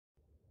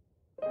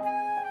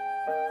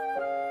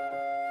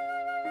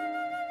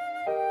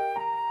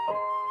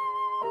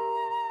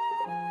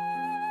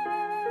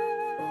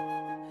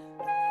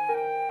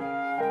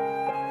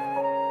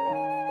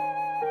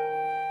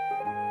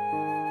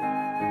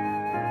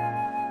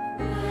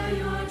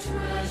I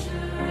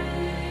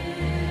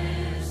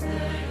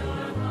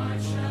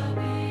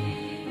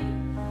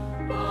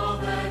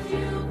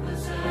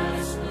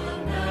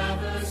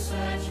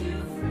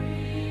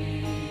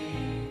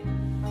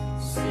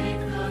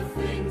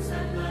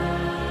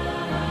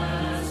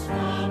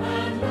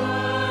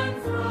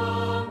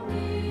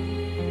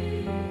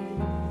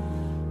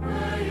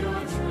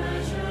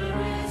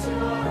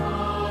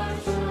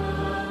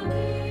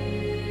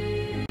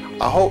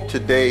hope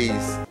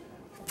today's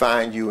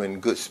find you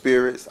in good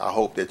spirits. I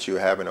hope that you're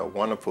having a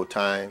wonderful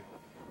time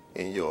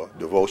in your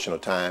devotional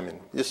time and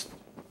just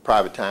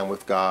private time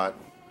with God.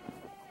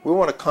 We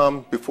want to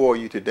come before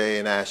you today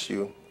and ask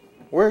you,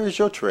 where is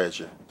your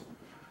treasure?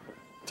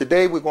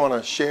 Today we're going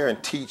to share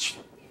and teach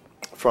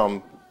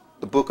from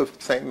the book of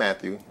St.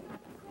 Matthew,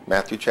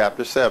 Matthew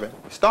chapter 7,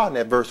 starting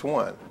at verse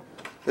 1.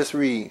 Let's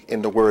read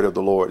in the word of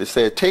the Lord. It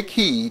said, "Take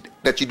heed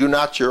that you do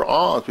not your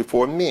alms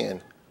before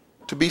men,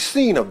 to be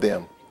seen of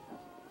them.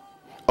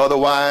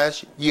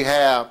 Otherwise ye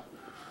have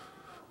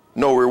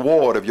no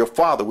reward of your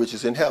Father which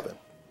is in heaven.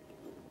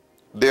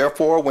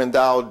 Therefore, when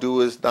thou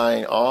doest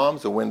thine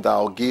alms, or when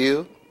thou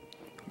give,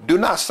 do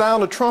not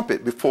sound a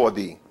trumpet before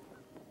thee,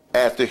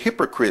 as the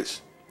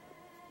hypocrites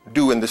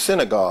do in the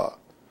synagogue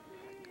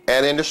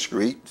and in the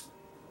streets,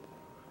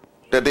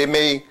 that they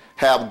may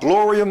have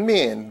glory of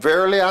men.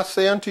 Verily I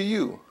say unto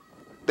you,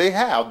 they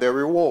have their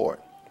reward.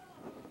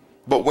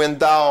 But when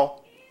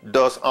thou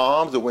dost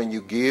alms, or when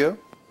you give,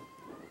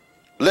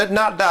 let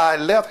not thy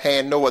left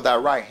hand know what thy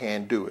right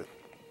hand doeth,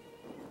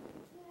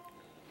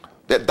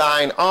 that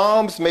thine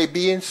alms may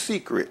be in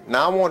secret."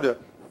 Now I want to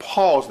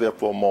pause there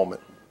for a moment.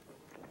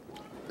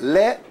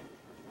 Let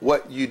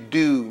what you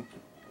do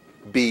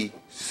be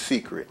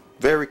secret.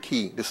 Very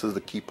key. This is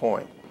the key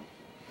point.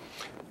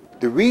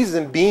 The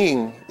reason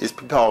being is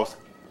because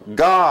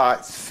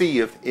God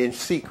seeth in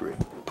secret.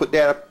 Put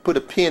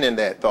a pin in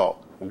that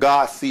thought.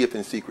 God seeth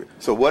in secret.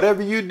 So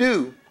whatever you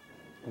do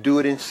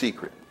it in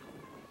secret.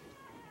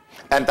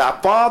 And thy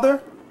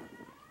Father,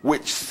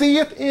 which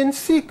seeth in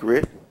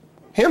secret,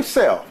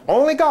 himself,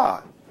 only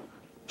God,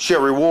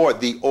 shall reward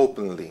thee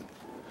openly.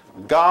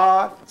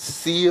 God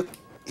seeth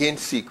in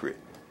secret.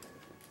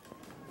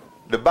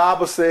 The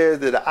Bible says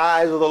that the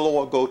eyes of the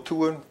Lord go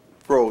to and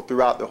fro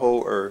throughout the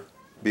whole earth,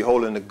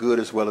 beholding the good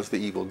as well as the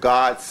evil.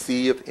 God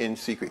seeth in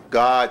secret.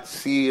 God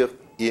seeth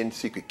in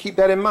secret. Keep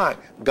that in mind.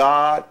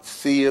 God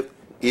seeth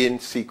in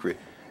secret.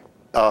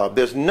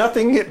 There's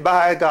nothing get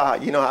by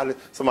God. You know how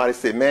somebody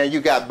said, "Man, you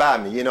got by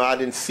me. You know, I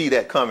didn't see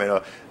that coming."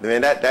 Or,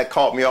 "Man, that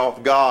caught me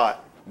off guard."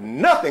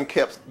 Nothing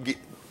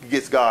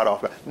gets God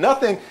off guard.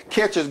 Nothing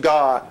catches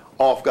God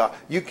off guard.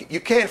 You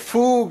can't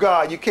fool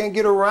God. You can't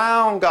get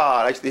around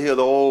God. I used to hear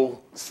the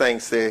old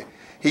saints say,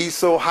 "He's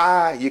so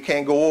high, you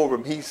can't go over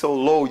him. He's so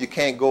low, you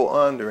can't go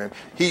under him.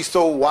 He's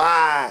so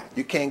wide,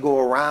 you can't go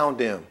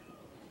around him.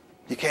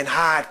 You can't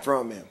hide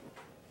from him."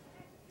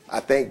 I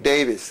think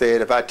David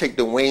said, "If I take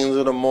the wings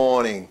of the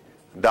morning,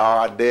 thou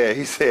art there."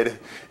 He said,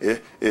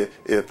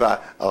 if I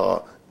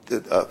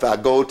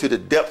go to the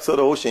depths of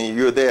the ocean,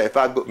 you're there. If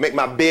I make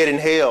my bed in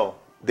hell,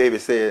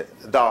 David said,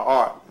 thou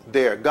art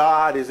there.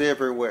 God is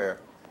everywhere.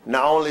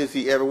 Not only is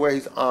he everywhere,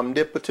 he's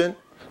omnipotent,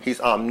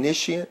 he's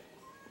omniscient,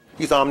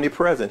 he's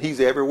omnipresent. He's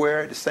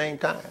everywhere at the same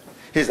time.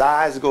 His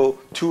eyes go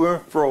to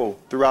and fro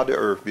throughout the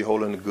earth,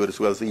 beholding the good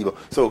as well as the evil.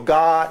 So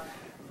God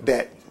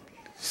that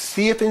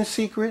seeth in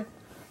secret,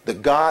 the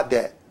God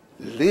that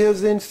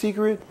lives in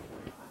secret,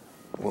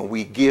 when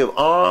we give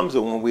alms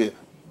or when we're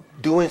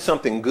doing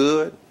something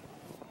good,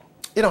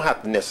 it don't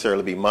have to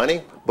necessarily be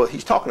money, but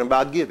he's talking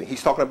about giving.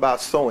 He's talking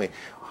about sowing.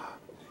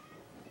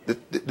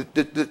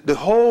 The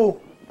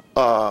whole,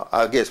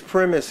 I guess,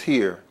 premise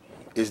here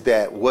is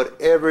that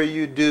whatever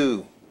you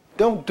do,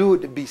 don't do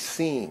it to be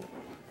seen.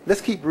 Let's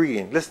keep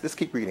reading. Let's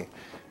keep reading.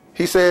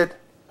 He said,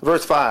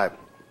 verse 5,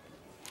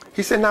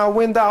 he said, "Now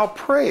when thou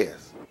prayest,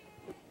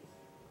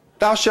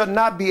 thou shalt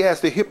not be as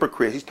the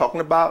hypocrites." He's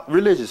talking about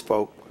religious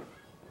folk.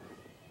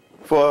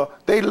 "For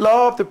they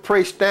love to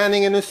pray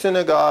standing in the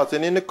synagogues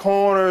and in the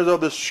corners of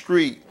the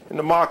street, in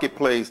the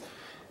marketplace,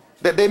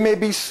 that they may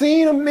be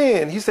seen of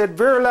men." He said,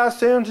 "Verily I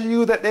say unto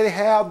you that they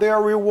have their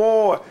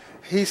reward."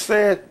 He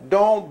said,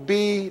 don't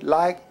be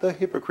like the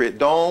hypocrite.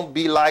 Don't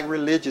be like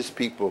religious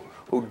people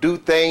who do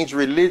things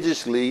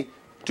religiously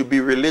to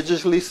be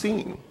religiously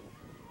seen.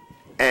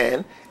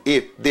 And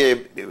if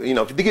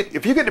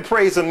you get the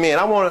praise of men,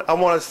 I want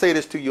to say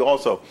this to you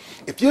also.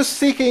 If you're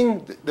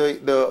seeking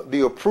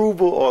the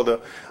approval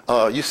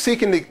or you're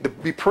seeking to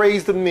be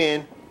praised of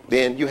men,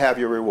 then you have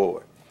your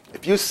reward.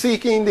 If you're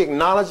seeking the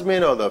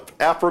acknowledgement or the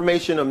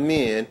affirmation of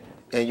men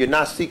and you're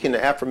not seeking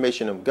the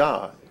affirmation of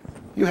God,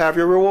 you have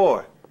your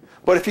reward.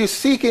 But if you're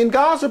seeking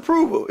God's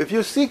approval, if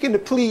you're seeking to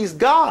please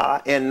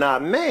God and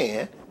not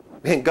man,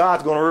 then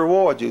God's going to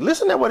reward you.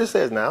 Listen to what it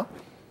says now.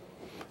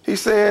 He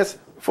says,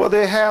 "For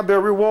they have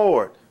their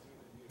reward."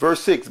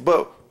 Verse 6,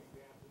 "But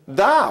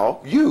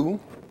thou, you,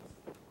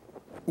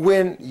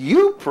 when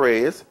you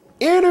prayest,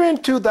 enter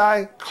into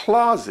thy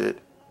closet,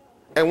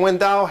 and when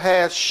thou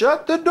hast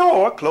shut the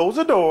door," close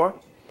the door,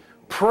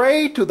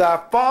 "pray to thy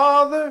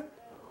Father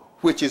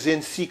which is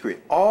in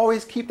secret.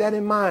 Always keep that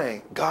in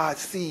mind. God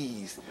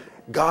sees,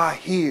 God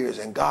hears,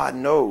 and God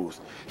knows.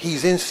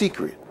 He's in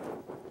secret.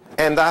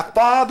 And thy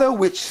Father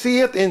which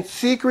seeth in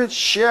secret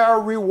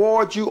shall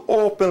reward you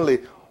openly.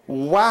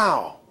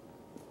 Wow.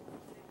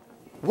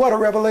 What a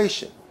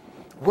revelation.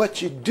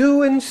 What you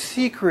do in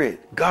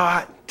secret,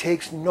 God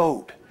takes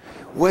note.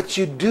 What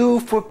you do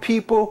for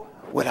people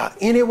without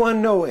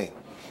anyone knowing,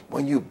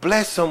 when you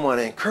bless someone,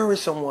 encourage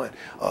someone,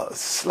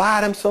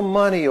 slide them some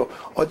money,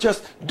 or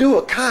just do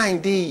a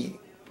kind deed,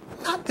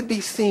 not to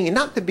be seen,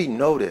 not to be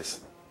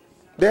noticed.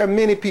 There are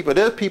many people,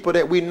 there's people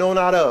that we know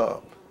not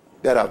of,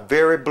 that are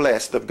very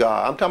blessed of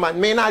God. I'm talking about,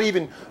 may not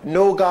even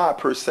know God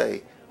per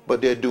se,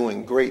 but they're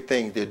doing great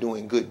things. They're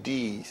doing good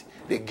deeds.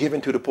 They're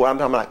giving to the poor. I'm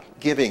talking about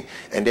giving,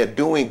 and they're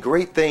doing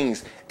great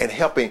things and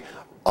helping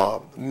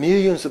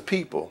millions of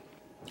people.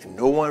 And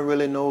no one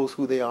really knows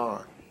who they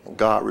are, and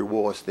God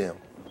rewards them.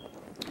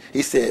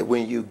 He said,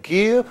 when you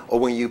give or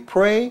when you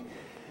pray,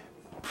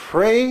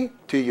 pray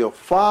to your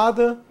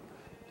Father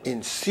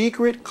in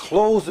secret.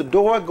 Close the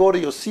door. Go to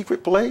your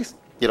secret place.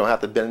 You don't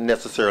have to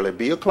necessarily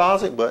be a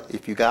closet, but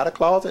if you got a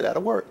closet,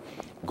 that'll work.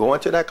 Go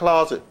into that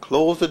closet.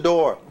 Close the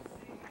door.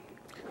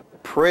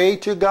 Pray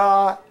to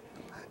God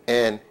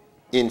and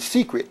in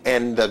secret.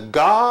 And the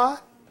God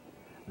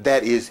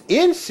that is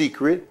in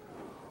secret,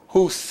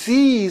 who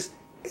sees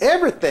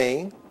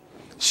everything,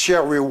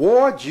 shall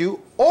reward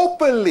you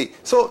openly.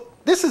 So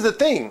this is the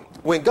thing.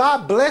 When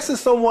God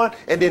blesses someone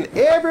and then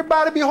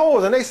everybody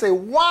beholds and they say,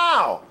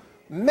 wow,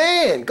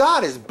 man,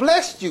 God has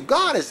blessed you.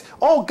 God has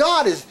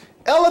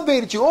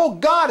elevated you. Oh,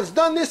 God has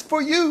done this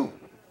for you.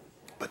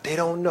 But they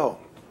don't know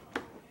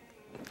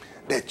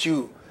that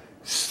you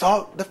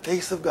sought the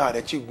face of God,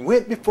 that you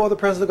went before the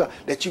presence of God,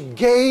 that you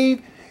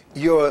gave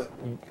your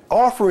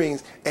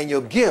offerings and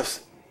your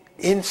gifts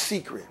in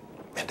secret.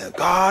 And the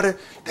God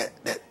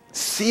that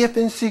seeth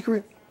in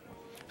secret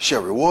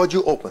shall reward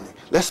you openly.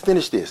 Let's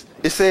finish this.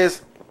 It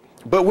says,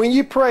 but when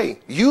you pray,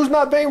 use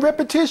not vain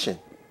repetition,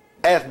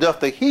 as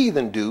doth the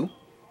heathen do,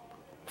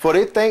 for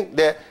they think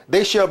that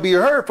they shall be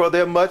heard for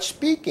their much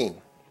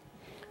speaking.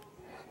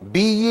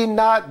 Be ye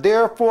not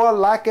therefore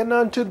likened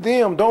unto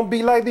them. Don't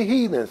be like the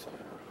heathens.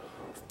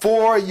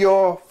 For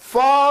your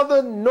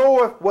Father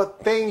knoweth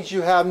what things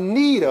you have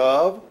need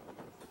of,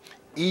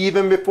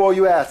 even before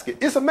you ask it.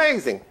 It's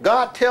amazing.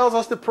 God tells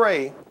us to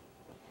pray,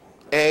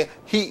 and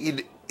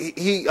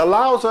He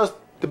allows us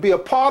to be a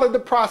part of the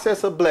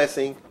process of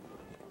blessing.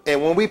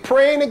 And when we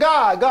pray to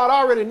God, God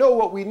already knows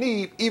what we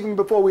need even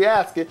before we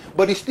ask it,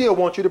 but He still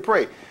wants you to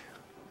pray.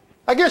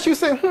 I guess you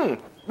say,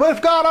 but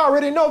if God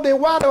already knows,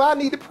 then why do I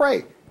need to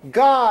pray?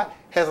 God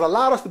has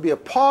allowed us to be a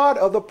part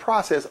of the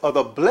process of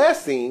the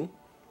blessing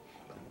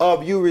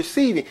of you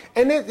receiving.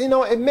 And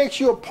it makes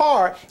you a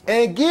part,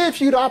 and it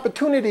gives you the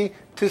opportunity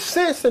to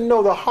sense and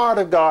know the heart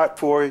of God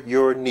for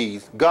your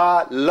needs.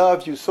 God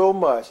loves you so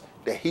much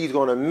that He's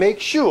going to make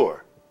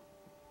sure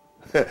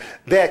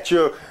that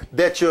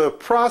your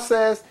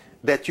process,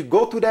 that you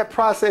go through that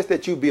process,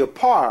 that you be a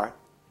part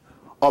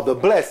of the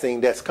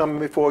blessing that's coming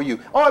before you.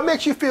 Oh, it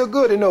makes you feel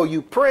good to know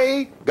you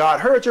prayed,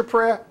 God heard your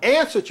prayer,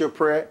 answered your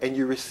prayer, and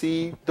you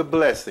received the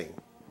blessing.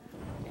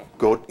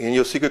 Go in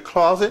your secret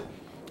closet,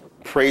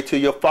 pray to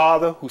your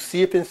Father who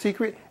seeth in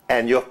secret,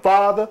 and your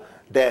Father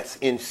that's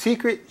in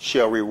secret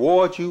shall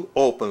reward you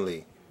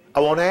openly.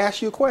 I want to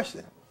ask you a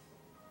question.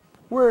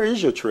 Where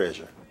is your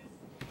treasure?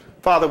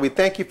 Father, we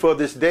thank you for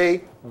this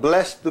day.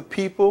 Bless the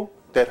people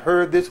that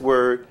heard this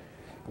word.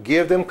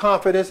 Give them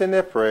confidence in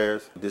their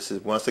prayers. This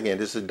is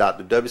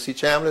Dr. W.C.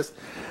 Chambliss.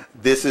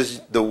 This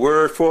is the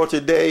word for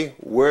today,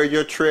 where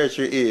your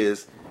treasure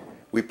is.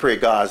 We pray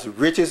God's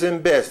riches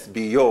and best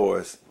be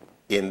yours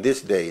in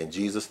this day. In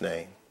Jesus'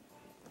 name,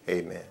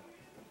 amen.